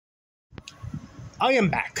I am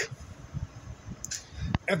back.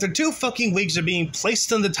 After 2 fucking weeks of being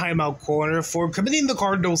placed in the timeout corner for committing the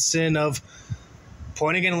cardinal sin of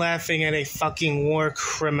pointing and laughing at a fucking war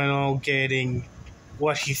criminal getting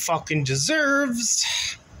what he fucking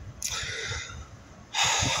deserves,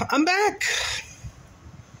 I'm back.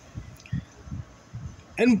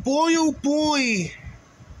 And boy, oh boy,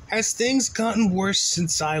 has things gotten worse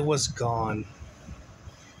since I was gone.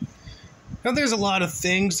 Now, there's a lot of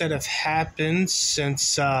things that have happened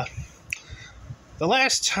since the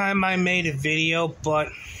last time I made a video, but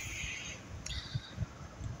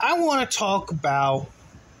I want to talk about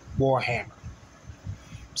Warhammer.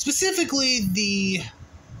 Specifically, the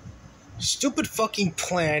stupid fucking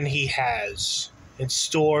plan he has in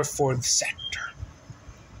store for the sector.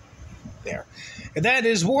 There. And that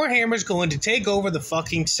is, Warhammer's going to take over the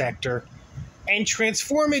fucking sector and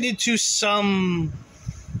transform it into some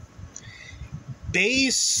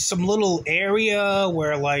base, some little area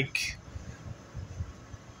where, like,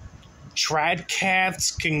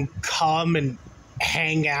 tradcats can come and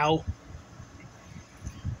hang out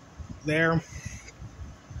there.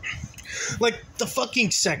 Like the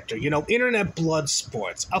fucking sector, you know, internet blood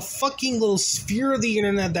sports. A fucking little sphere of the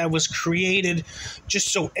internet that was created just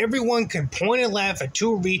so everyone can point and laugh at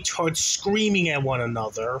 2 retards screaming at one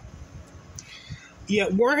another. Yeah,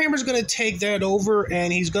 Warhammer's going to take that over,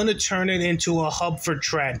 and he's going to turn it into a hub for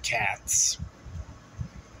tradcats.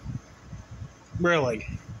 Really.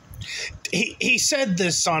 He said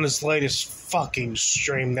this on his latest fucking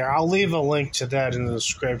stream there. I'll leave a link to that in the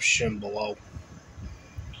description below.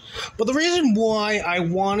 But the reason why I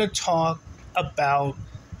want to talk about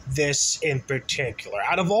this in particular,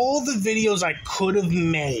 out of all the videos I could have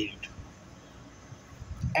made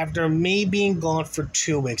after me being gone for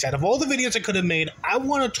 2 weeks, out of all the videos I could have made, I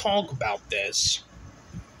want to talk about this.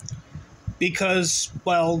 Because,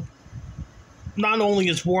 well, not only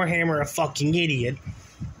is Warhammer a fucking idiot,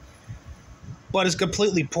 but it's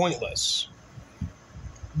completely pointless.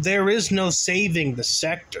 There is no saving the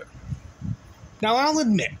sector. Now, I'll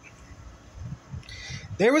admit,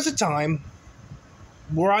 there was a time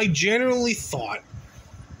where I generally thought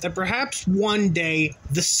that perhaps one day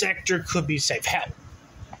the sector could be saved. Hell,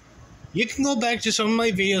 you can go back to some of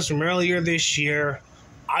my videos from earlier this year.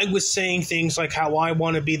 I was saying things like how I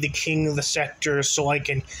want to be the king of the sector so I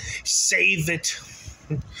can save it.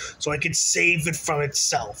 So I can save it from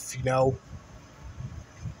itself, you know?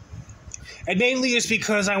 And mainly it's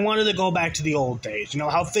because I wanted to go back to the old days, you know,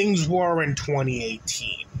 how things were in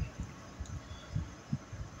 2018.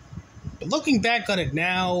 But looking back on it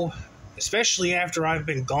now, especially after I've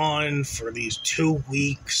been gone for these 2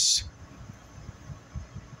 weeks,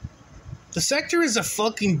 the sector is a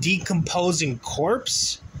fucking decomposing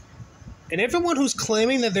corpse, and everyone who's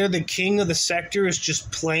claiming that they're the king of the sector is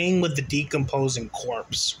just playing with the decomposing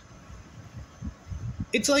corpse.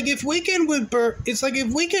 It's like if Weekend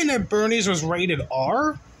at Bernie's was rated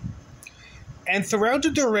R, and throughout the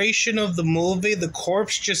duration of the movie, the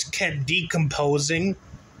corpse just kept decomposing,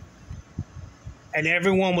 and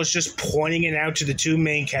everyone was just pointing it out to the 2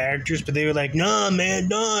 main characters, but they were like, nah, man,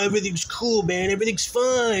 nah, everything's cool, man, everything's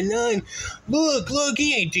fine, nah, look,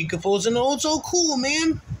 he ain't decomposing, oh, it's all cool,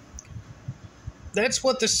 man. That's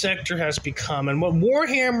what the sector has become, and what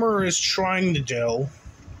Warhammer is trying to do,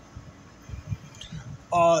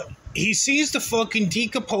 he sees the fucking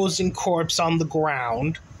decomposing corpse on the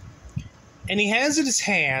ground, and he has in his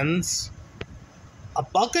hands a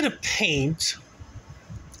bucket of paint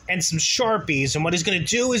and some Sharpies, and what he's going to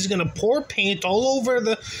do is he's going to pour paint all over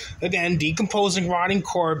the, again, decomposing, rotting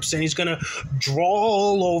corpse, and he's going to draw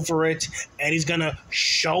all over it, and he's going to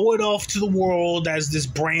show it off to the world as this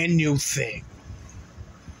brand new thing.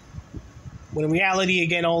 When in reality,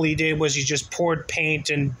 again, all he did was he just poured paint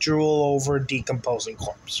and drew all over a decomposing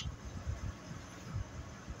corpse.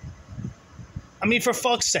 I mean, for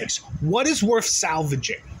fuck's sakes, what is worth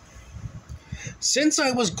salvaging? Since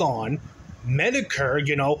I was gone, Medicare,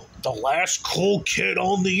 you know, the last cool kid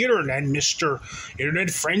on the internet, Mr. Internet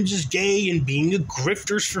Friends is gay and being a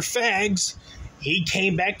grifters for fags, he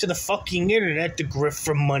came back to the fucking internet to grift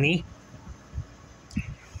for money.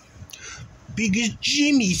 Because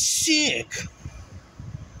Jimmy's sick.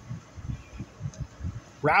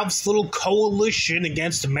 Ralph's little coalition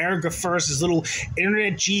against America First, his little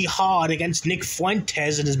internet jihad against Nick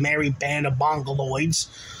Fuentes and his merry band of mongoloids,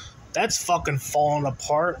 that's fucking falling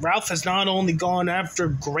apart. Ralph has not only gone after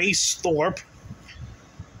Grace Thorpe,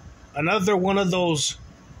 another one of those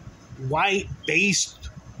white-based,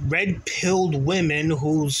 red-pilled women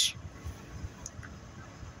whose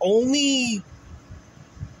only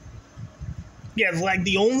Yeah, like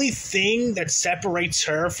the only thing that separates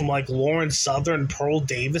her from like Lauren Southern, Pearl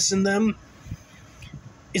Davis, and them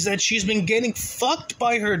is that she's been getting fucked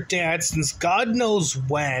by her dad since God knows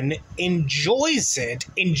when, enjoys it,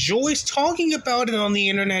 enjoys talking about it on the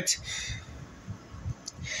internet,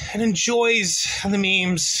 and enjoys the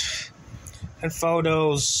memes and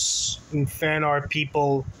photos and fan art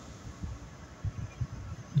people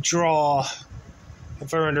draw of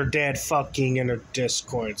her and her dad fucking in her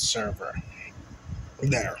Discord server.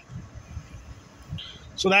 There.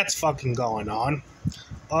 So that's fucking going on.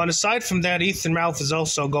 And aside from that, Ethan Ralph is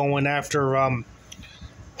also going after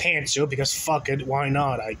Pantsu, because fuck it, why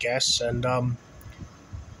not, I guess. And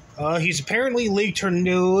he's apparently leaked her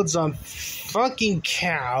nudes on fucking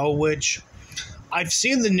Cow, which I've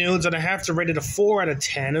seen the nudes and I have to rate it a 4 out of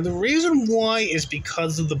 10. And the reason why is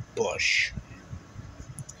because of the bush.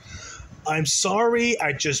 I'm sorry,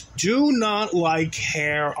 I just do not like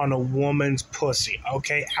hair on a woman's pussy,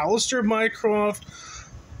 okay? Alistair Mycroft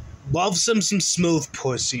loves some smooth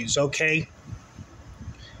pussies, okay?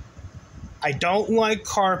 I don't like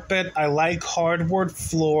carpet, I like hardwood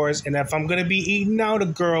floors, and if I'm gonna be eating out a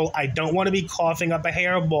girl, I don't want to be coughing up a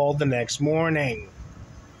hairball the next morning.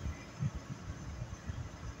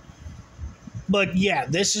 But yeah,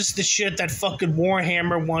 this is the shit that fucking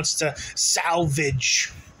Warhammer wants to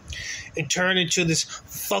salvage and turn into this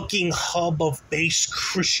fucking hub of base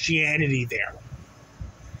Christianity there.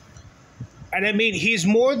 And I mean, he's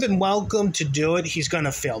more than welcome to do it. He's going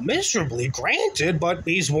to fail miserably, granted, but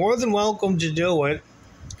he's more than welcome to do it.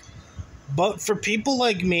 But for people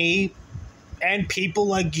like me and people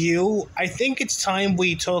like you, I think it's time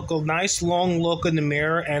we took a nice long look in the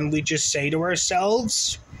mirror and we just say to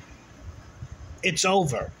ourselves, it's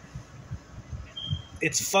over.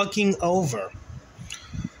 It's fucking over.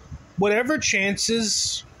 Whatever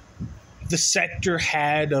chances the sector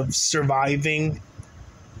had of surviving,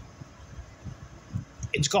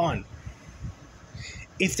 it's gone.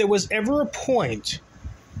 If there was ever a point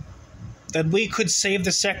that we could save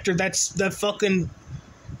the sector, that fucking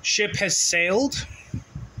ship has sailed.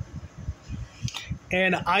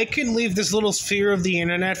 And I can leave this little sphere of the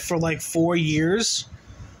internet for like 4 years,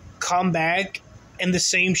 come back, and the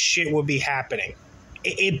same shit would be happening.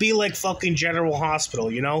 It'd be like fucking General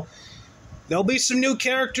Hospital, you know? There'll be some new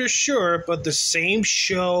characters, sure, but the same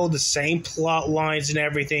show, the same plot lines and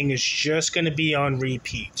everything is just going to be on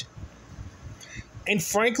repeat. And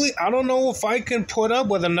frankly, I don't know if I can put up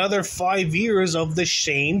with another 5 years of the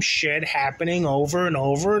same shit happening over and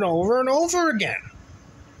over and over and over again.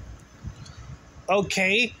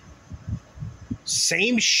 Okay,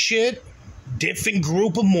 same shit, different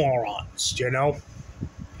group of morons, you know?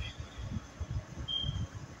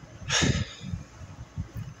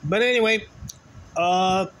 But anyway,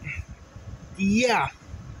 yeah.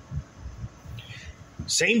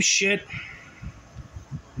 Same shit.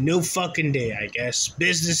 New fucking day, I guess.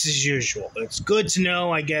 Business as usual. It's good to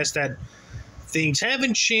know, I guess, that things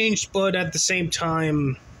haven't changed, but at the same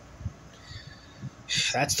time,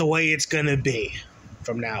 that's the way it's gonna be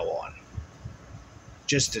from now on.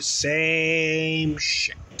 Just the same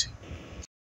shit.